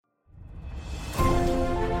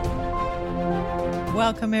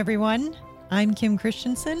Welcome, everyone. I'm Kim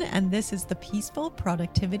Christensen, and this is the Peaceful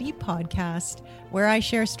Productivity Podcast, where I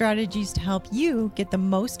share strategies to help you get the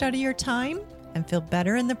most out of your time and feel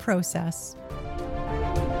better in the process.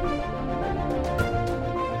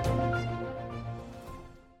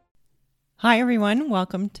 Hi, everyone.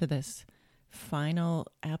 Welcome to this final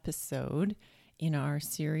episode in our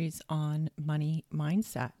series on money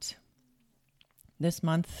mindset. This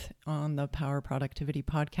month on the Power Productivity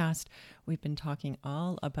Podcast, we've been talking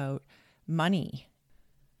all about money.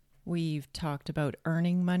 We've talked about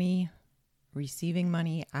earning money, receiving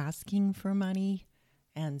money, asking for money,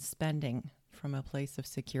 and spending from a place of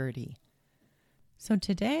security. So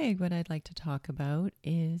today, what I'd like to talk about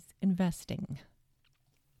is investing.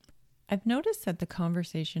 I've noticed that the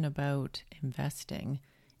conversation about investing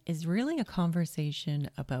is really a conversation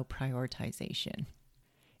about prioritization.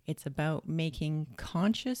 It's about making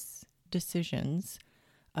conscious decisions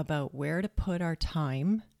about where to put our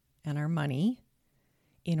time and our money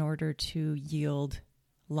in order to yield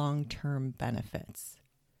long-term benefits.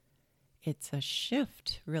 It's a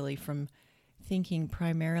shift really from thinking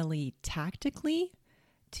primarily tactically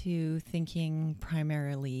to thinking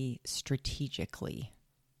primarily strategically.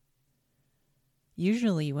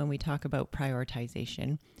 Usually when we talk about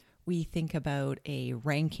prioritization, we think about a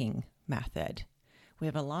ranking method. We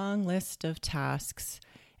have a long list of tasks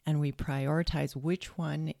and we prioritize which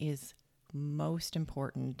one is most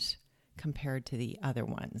important compared to the other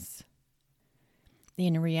ones.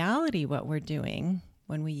 In reality, what we're doing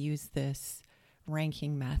when we use this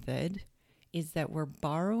ranking method is that we're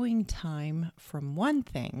borrowing time from one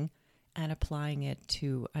thing and applying it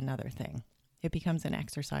to another thing. It becomes an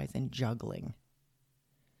exercise in juggling.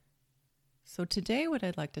 So today what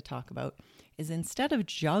I'd like to talk about is instead of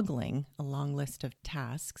juggling a long list of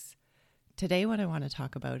tasks, today what I want to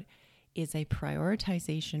talk about is a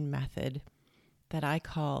prioritization method that I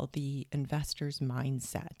call the investor's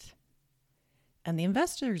mindset. And the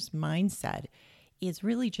investor's mindset is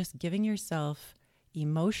really just giving yourself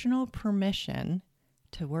emotional permission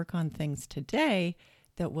to work on things today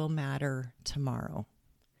that will matter tomorrow.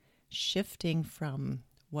 Shifting from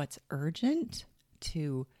what's urgent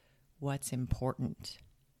to what's important.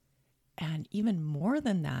 And even more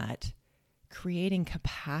than that, creating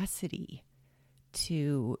capacity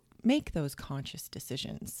to make those conscious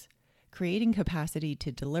decisions, creating capacity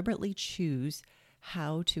to deliberately choose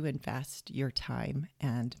how to invest your time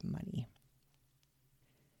and money.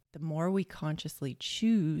 The more we consciously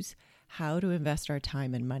choose how to invest our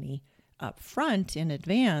time and money up front in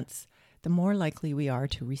advance, the more likely we are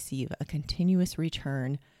to receive a continuous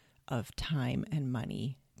return of time and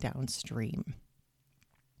money downstream.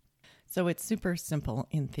 So it's super simple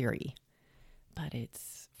in theory, but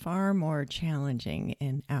it's far more challenging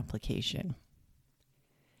in application.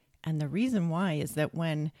 And the reason why is that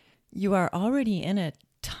when you are already in a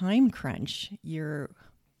time crunch, you're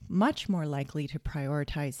much more likely to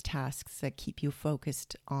prioritize tasks that keep you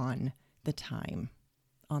focused on the time,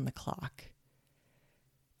 on the clock.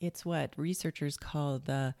 It's what researchers call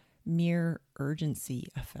the mere urgency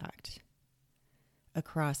effect.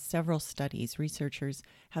 Across several studies, researchers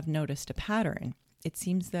have noticed a pattern. It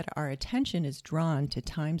seems that our attention is drawn to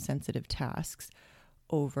time-sensitive tasks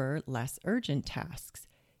over less urgent tasks,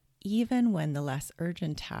 even when the less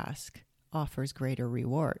urgent task offers greater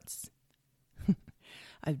rewards.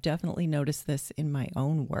 I've definitely noticed this in my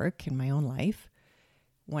own work, in my own life.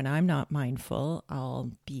 When I'm not mindful,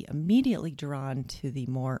 I'll be immediately drawn to the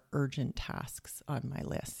more urgent tasks on my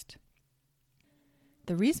list.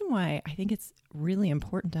 The reason why I think it's really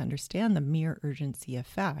important to understand the mere urgency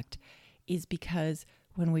effect is because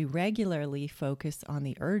when we regularly focus on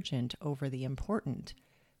the urgent over the important,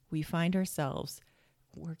 we find ourselves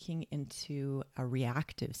working into a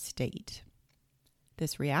reactive state.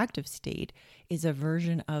 This reactive state is a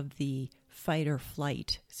version of the fight or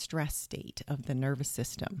flight stress state of the nervous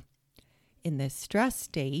system. In this stress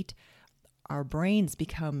state, our brains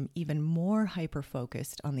become even more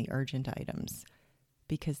hyper-focused on the urgent items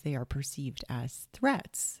because they are perceived as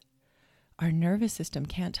threats. Our nervous system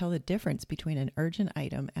can't tell the difference between an urgent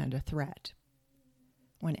item and a threat.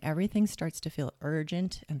 When everything starts to feel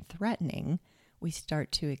urgent and threatening, we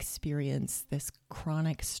start to experience this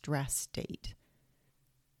chronic stress state.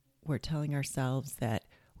 We're telling ourselves that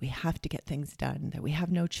we have to get things done, that we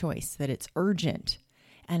have no choice, that it's urgent.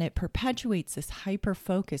 And it perpetuates this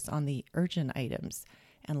hyper-focus on the urgent items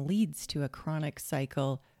and leads to a chronic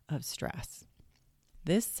cycle of stress.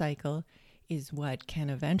 This cycle is what can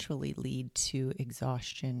eventually lead to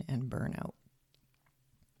exhaustion and burnout.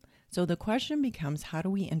 So the question becomes, how do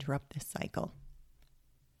we interrupt this cycle?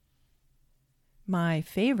 My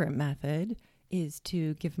favorite method is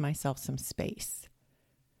to give myself some space.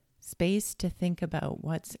 Space to think about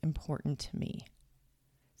what's important to me.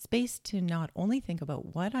 Space to not only think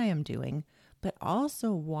about what I am doing, but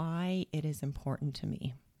also why it is important to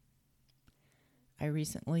me. I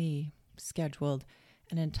recently scheduled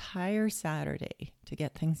an entire Saturday to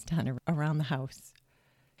get things done around the house.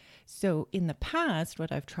 So in the past,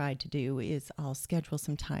 what I've tried to do is I'll schedule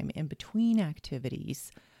some time in between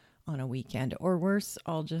activities on a weekend, or worse,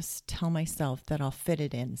 I'll just tell myself that I'll fit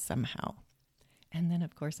it in somehow. And then,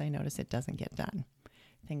 of course, I notice it doesn't get done.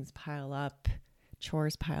 Things pile up,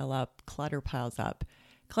 chores pile up, clutter piles up.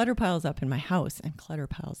 Clutter piles up in my house and clutter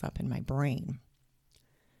piles up in my brain.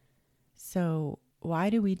 So why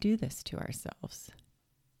do we do this to ourselves?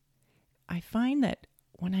 I find that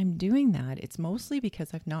when I'm doing that, it's mostly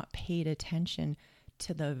because I've not paid attention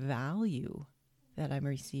to the value that I'm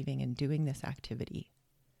receiving in doing this activity.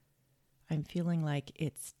 I'm feeling like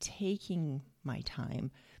it's taking my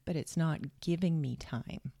time, but it's not giving me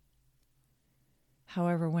time.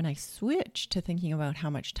 However, when I switch to thinking about how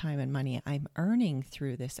much time and money I'm earning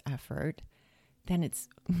through this effort, then it's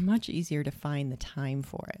much easier to find the time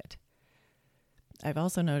for it. I've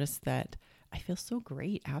also noticed that I feel so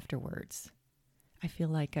great afterwards. I feel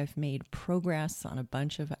like I've made progress on a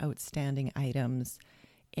bunch of outstanding items,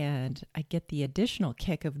 and I get the additional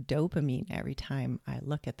kick of dopamine every time I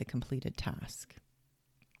look at the completed task.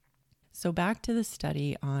 So back to the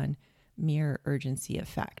study on mere urgency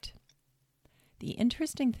effect. The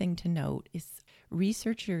interesting thing to note is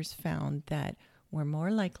researchers found that we're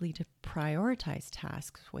more likely to prioritize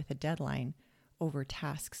tasks with a deadline over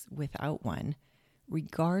tasks without one,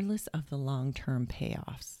 regardless of the long-term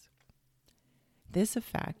payoffs. This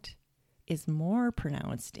effect is more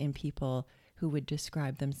pronounced in people who would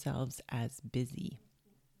describe themselves as busy.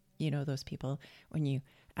 You know, those people when you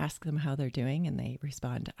ask them how they're doing and they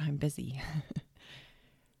respond, "I'm busy."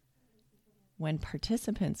 When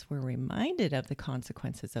participants were reminded of the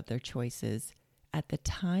consequences of their choices at the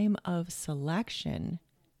time of selection,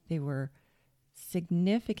 they were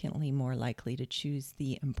significantly more likely to choose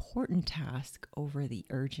the important task over the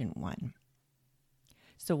urgent one.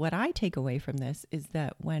 So what I take away from this is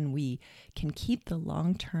that when we can keep the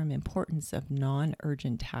long-term importance of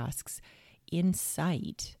non-urgent tasks in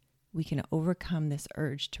sight, we can overcome this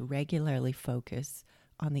urge to regularly focus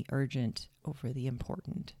on the urgent over the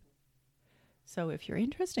important. So if you're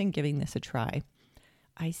interested in giving this a try,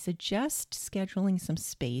 I suggest scheduling some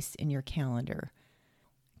space in your calendar.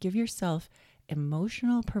 Give yourself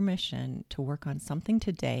emotional permission to work on something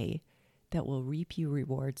today that will reap you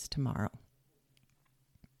rewards tomorrow.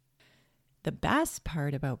 The best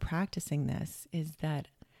part about practicing this is that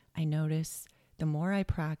I notice the more I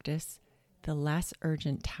practice, the less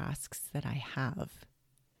urgent tasks that I have.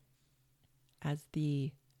 As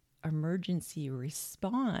the emergency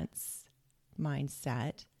response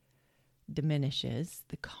mindset diminishes,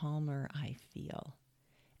 the calmer I feel.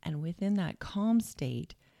 And within that calm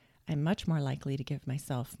state, I'm much more likely to give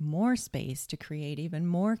myself more space to create even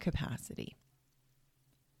more capacity.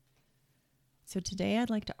 So today I'd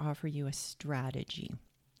like to offer you a strategy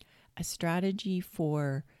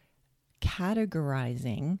for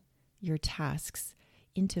categorizing your tasks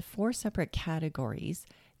into 4 separate categories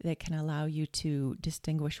that can allow you to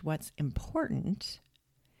distinguish what's important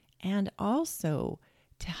and also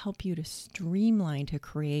to help you to streamline to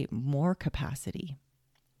create more capacity.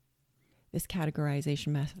 This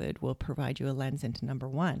categorization method will provide you a lens into number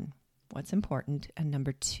 1, what's important, and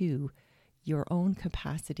number 2, your own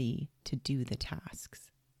capacity to do the tasks.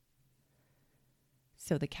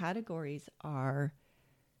 So the categories are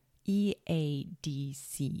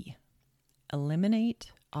EADC: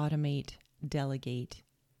 eliminate, automate, delegate,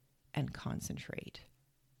 and concentrate.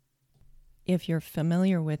 If you're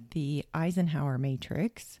familiar with the Eisenhower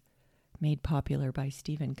matrix, made popular by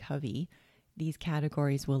Stephen Covey, these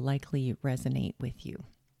categories will likely resonate with you.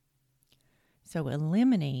 So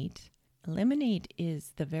eliminate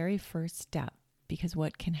is the very first step, because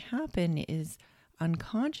what can happen is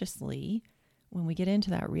unconsciously, when we get into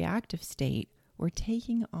that reactive state, we're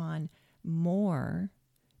taking on more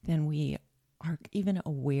than we are even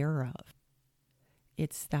aware of.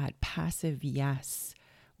 It's that passive yes,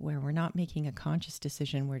 where we're not making a conscious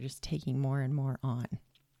decision, we're just taking more and more on.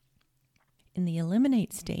 In the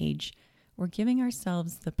eliminate stage, we're giving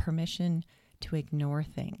ourselves the permission to ignore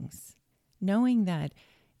things, knowing that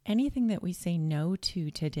anything that we say no to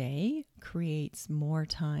today creates more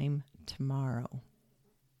time tomorrow.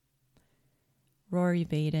 Rory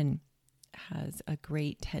Vaden has a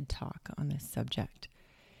great TED Talk on this subject,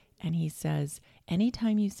 and he says,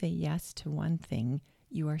 anytime you say yes to one thing,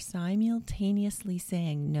 you are simultaneously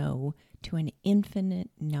saying no to an infinite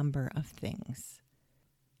number of things.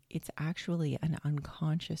 It's actually an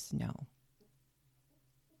unconscious no.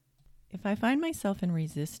 If I find myself in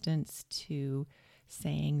resistance to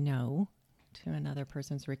saying no to another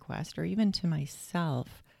person's request or even to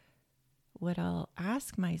myself, what I'll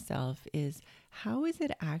ask myself is, how is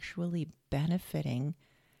it actually benefiting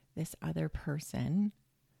this other person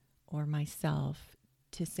or myself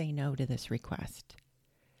to say no to this request?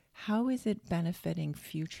 How is it benefiting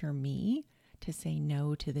future me to say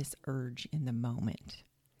no to this urge in the moment?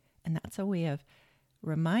 And that's a way of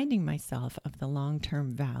reminding myself of the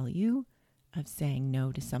long-term value of saying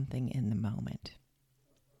no to something in the moment.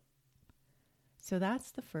 So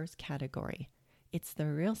that's the first category. It's the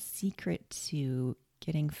real secret to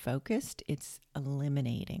getting focused. It's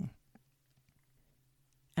eliminating.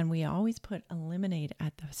 And we always put eliminate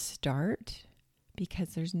at the start because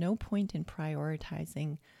there's no point in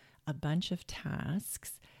prioritizing a bunch of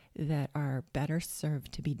tasks that are better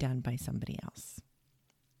served to be done by somebody else.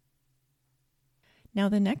 Now,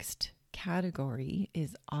 the next category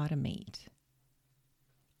is automate.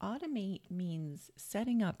 Automate means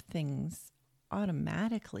setting up things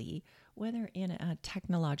automatically, whether in a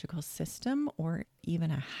technological system or even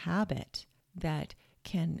a habit that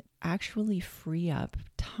can actually free up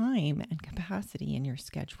time and capacity in your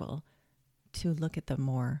schedule to look at the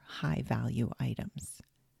more high value items.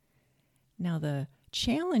 Now, the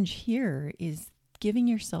challenge here is giving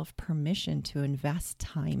yourself permission to invest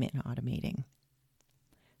time in automating.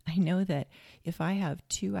 I know that if I have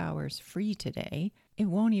 2 hours free today, it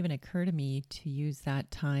won't even occur to me to use that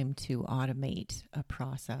time to automate a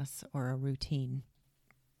process or a routine.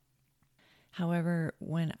 However,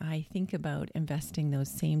 when I think about investing those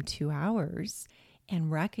same 2 hours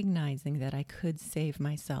and recognizing that I could save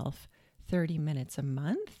myself 30 minutes a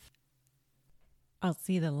month, I'll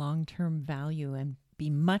see the long-term value and be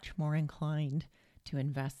much more inclined to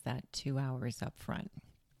invest that 2 hours up front.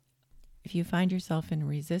 If you find yourself in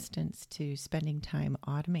resistance to spending time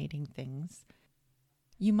automating things,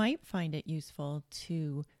 you might find it useful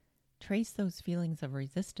to trace those feelings of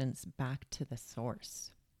resistance back to the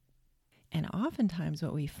source. And oftentimes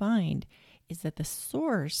what we find is that the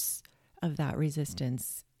source of that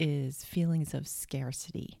resistance is feelings of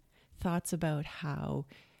scarcity, thoughts about how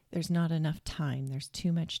there's not enough time, there's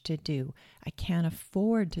too much to do, I can't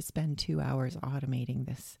afford to spend 2 hours automating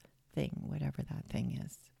this thing, whatever that thing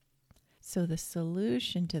is. So the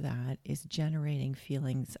solution to that is generating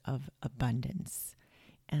feelings of abundance.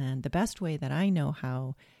 And the best way that I know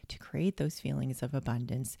how to create those feelings of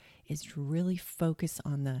abundance is to really focus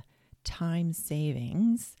on the time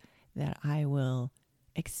savings that I will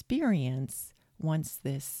experience once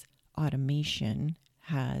this automation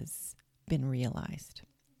has been realized.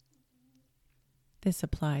 This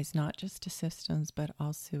applies not just to systems, but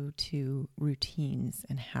also to routines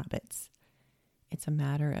and habits. It's a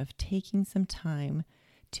matter of taking some time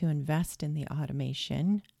to invest in the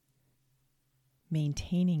automation,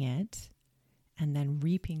 maintaining it, and then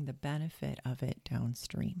reaping the benefit of it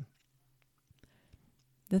downstream.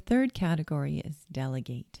 The third category is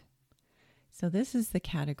delegate. So this is the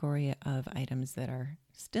category of items that are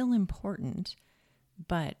still important,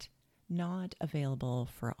 but not available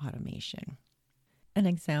for automation. An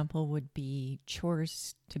example would be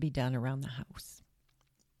chores to be done around the house.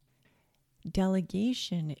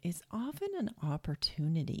 Delegation is often an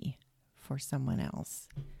opportunity for someone else.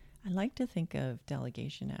 I like to think of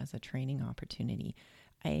delegation as a training opportunity.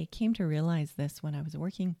 I came to realize this when I was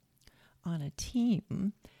working on a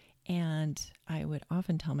team, and I would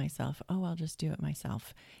often tell myself, I'll just do it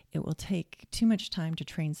myself. It will take too much time to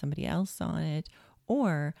train somebody else on it,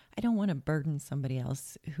 or I don't want to burden somebody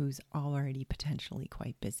else who's already potentially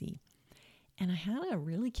quite busy. And I had a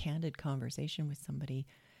really candid conversation with somebody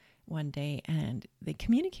one day, and they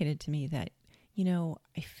communicated to me that,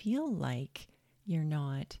 I feel like you're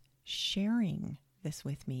not sharing this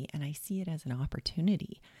with me, and I see it as an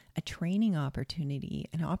opportunity, a training opportunity,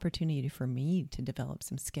 an opportunity for me to develop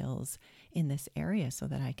some skills in this area so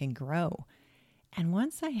that I can grow. And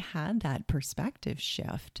once I had that perspective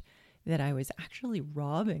shift, that I was actually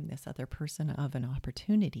robbing this other person of an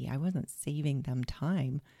opportunity, I wasn't saving them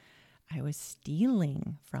time, I was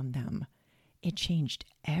stealing from them. It changed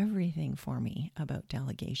everything for me about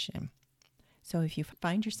delegation. So if you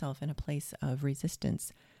find yourself in a place of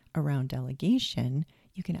resistance around delegation,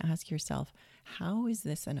 you can ask yourself, how is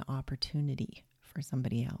this an opportunity for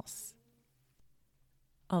somebody else?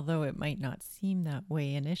 Although it might not seem that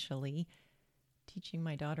way initially, teaching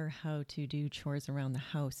my daughter how to do chores around the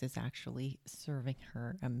house is actually serving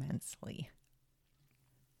her immensely.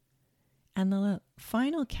 And the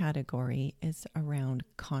final category is around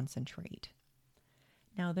concentrate.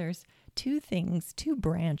 Now there's two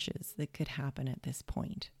branches that could happen at this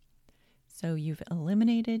point. So you've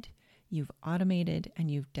eliminated, you've automated, and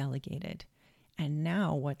you've delegated. And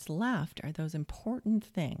now what's left are those important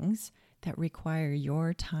things that require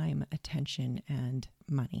your time, attention, and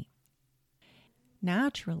money.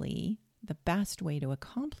 Naturally, the best way to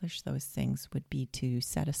accomplish those things would be to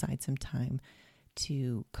set aside some time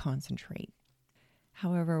to concentrate.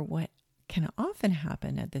 However, what can often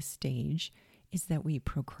happen at this stage is that we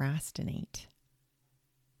procrastinate.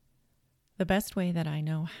 The best way that I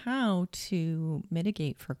know how to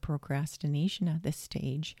mitigate for procrastination at this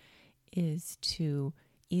stage is to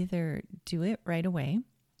either do it right away.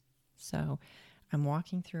 So I'm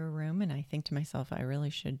walking through a room and I think to myself, I really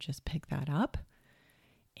should just pick that up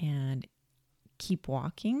and keep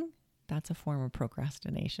walking. That's a form of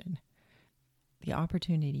procrastination. The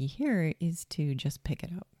opportunity here is to just pick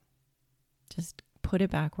it up. Just put it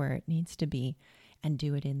back where it needs to be and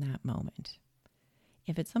do it in that moment.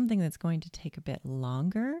 If it's something that's going to take a bit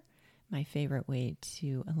longer, my favorite way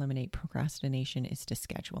to eliminate procrastination is to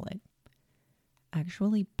schedule it.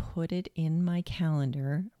 Actually put it in my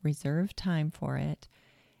calendar, reserve time for it,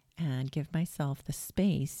 and give myself the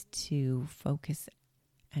space to focus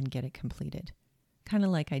and get it completed. Kind of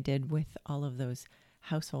like I did with all of those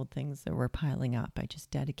household things that were piling up. I just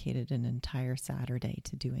dedicated an entire Saturday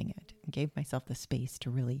to doing it and gave myself the space to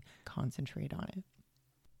really concentrate on it.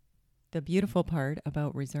 The beautiful part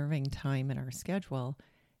about reserving time in our schedule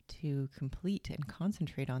to complete and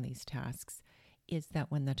concentrate on these tasks is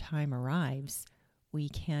that when the time arrives, we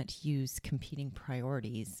can't use competing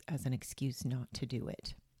priorities as an excuse not to do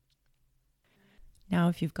it. Now,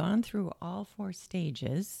 if you've gone through all 4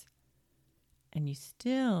 stages and you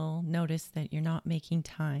still notice that you're not making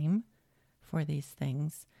time for these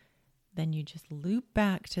things, then you just loop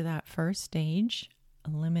back to that first stage,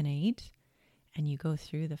 eliminate, and you go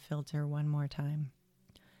through the filter one more time.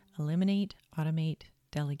 Eliminate, automate,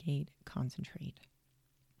 delegate, concentrate.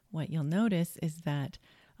 What you'll notice is that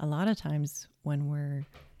a lot of times when we're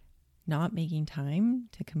not making time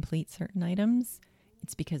to complete certain items,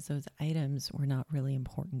 it's because those items were not really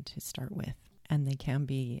important to start with, and they can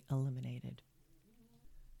be eliminated.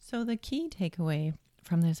 So the key takeaway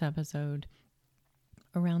from this episode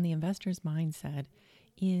around the investor's mindset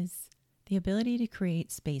is the ability to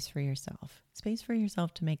create space for yourself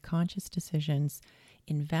to make conscious decisions,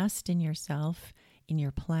 invest in yourself, in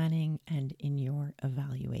your planning, and in your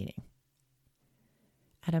evaluating.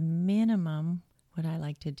 At a minimum, what I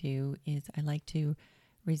like to do is I like to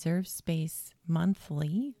reserve space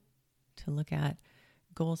monthly to look at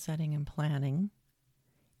goal setting and planning,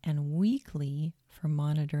 and weekly for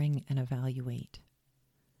monitoring and evaluate.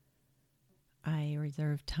 I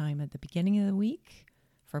reserve time at the beginning of the week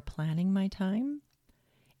for planning my time,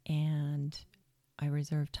 and I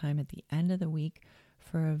reserve time at the end of the week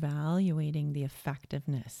for evaluating the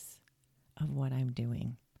effectiveness of what I'm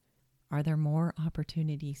doing. Are there more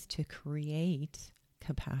opportunities to create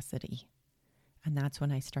capacity? And that's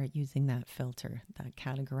when I start using that filter, that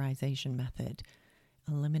categorization method.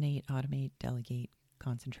 Eliminate, automate, delegate,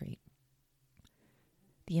 concentrate.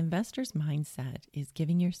 The investor's mindset is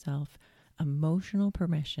giving yourself emotional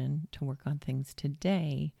permission to work on things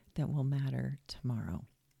today that will matter tomorrow.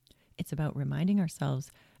 It's about reminding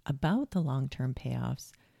ourselves about the long-term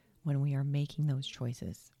payoffs when we are making those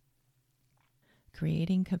choices.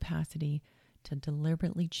 Creating capacity to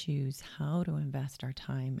deliberately choose how to invest our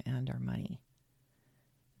time and our money.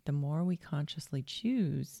 The more we consciously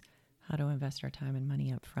choose how to invest our time and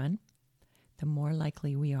money up front, the more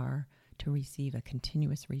likely we are to receive a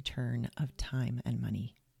continuous return of time and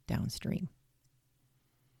money downstream.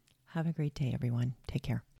 Have a great day, everyone. Take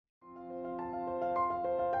care.